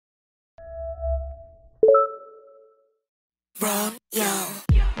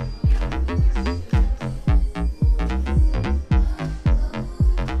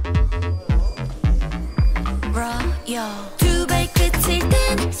두 발끝을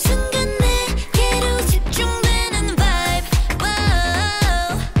댄 순간 내게로 집중되는 vibe.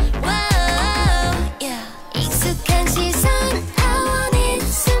 Wow, wow, yeah. 익숙한 시선 I want it.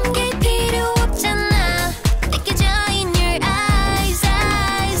 숨길 필요 없잖아. 느껴져 in your eyes,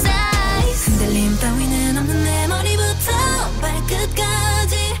 eyes, eyes. 흔들림 따위는 없는 내 머리부터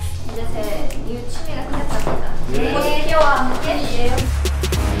발끝까지. 이제 제 이웃 취미가 생겼답니다. 고스피어와 함께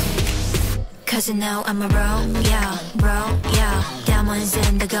Cause you know I'm a royal, royal. Diamonds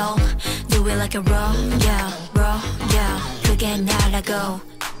in the gold. Do it like a royal, royal. 그게 나라고.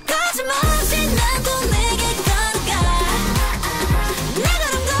 거짓말없이 나도 내게 걸어가. 나 걸은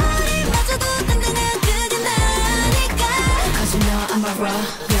거리마저도 당당한 그게 나니까. Cause you know I'm a royal,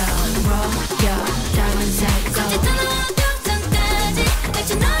 royal. Diamonds in the gold. 어쨌든 벽장까지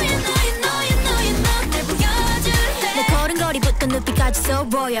마치 너의 날 보여줄래. 내 걸음걸이부터 눈빛까지 so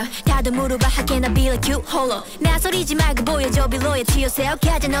royal. 다들 물어봐 how can I be like you 홀로. 나 소리지 말고 보여줘 be loyal to yourself.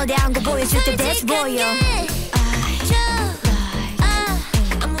 가진 너다운 거 보여줄 때 that's royal.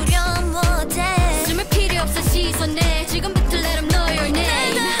 아무렴 못해. 숨을 필요 없어 시선에 지금부터 let them know your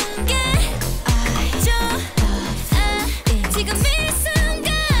name. 지금 이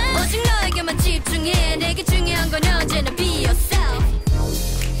순간 오직 너에게만 집중해. 내게 중요한 건 언제나 be yourself.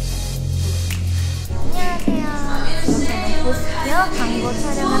 안녕하세요. 고스피어 광고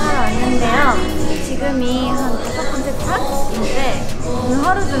촬영을 하러 왔는데요. 지금이 한 5번째 차인데 오늘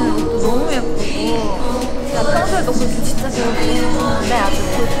하루 종일 옷도 너무 예쁘고 제가 평소에도 고스 진짜 좋아하는데 아주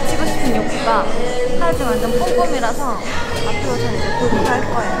고스 치고 싶은 욕구가 하루 종일 완전 뿜뿜이라서 앞으로는 이제 고스 할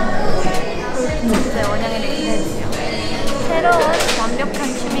거예요. 그리고 진짜 원영이를 기대해주세요. 새로운 완벽한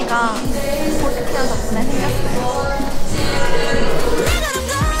취미가 고스피어 덕분에 생겼어요.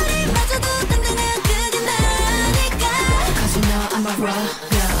 I'm a royal,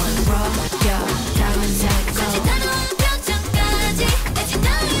 royal. Diamonds in the gold. 어쨌든 벽장까지 마치 you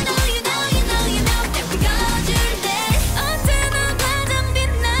know that we got you. 언제나 가장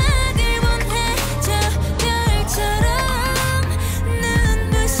빛나길 원해. 저 별처럼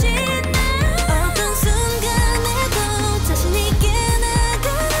눈부신 나. 어떤 순간에도 자신 있게 나가.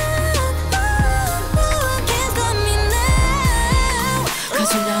 Can't stop me now.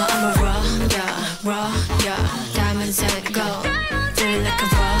 Cause you know I'm a royal, royal. Diamonds in the gold. Do it like a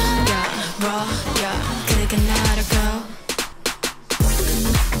royal, royal. 그게 나라고.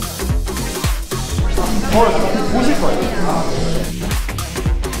 보실 거예요.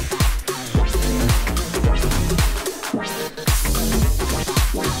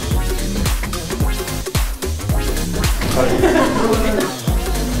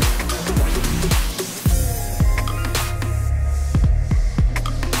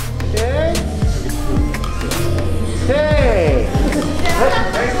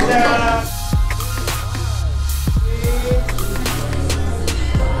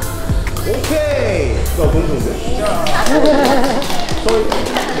 오케이. 너무 좋은데?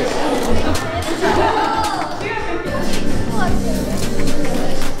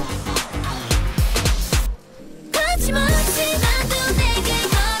 거침없이 나도 내게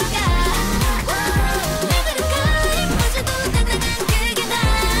걸어가. 내 걸음걸이마저도 당당한 그게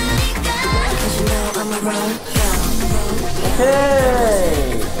나니까. Cause you know I'm a royal.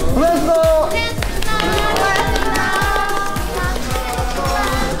 오케이. 불렀어.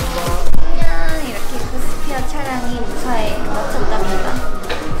 이렇게 고스피어 촬영이 무사히 마쳤답니다.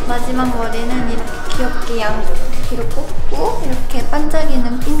 마지막 머리는 이렇게 귀엽게 양 뒤로 꽂고 이렇게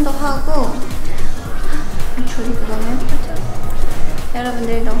반짝이는 핀도 하고 조리도 너무 예쁘죠?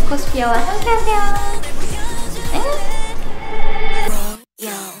 여러분들도 고스피어와 함께하세요.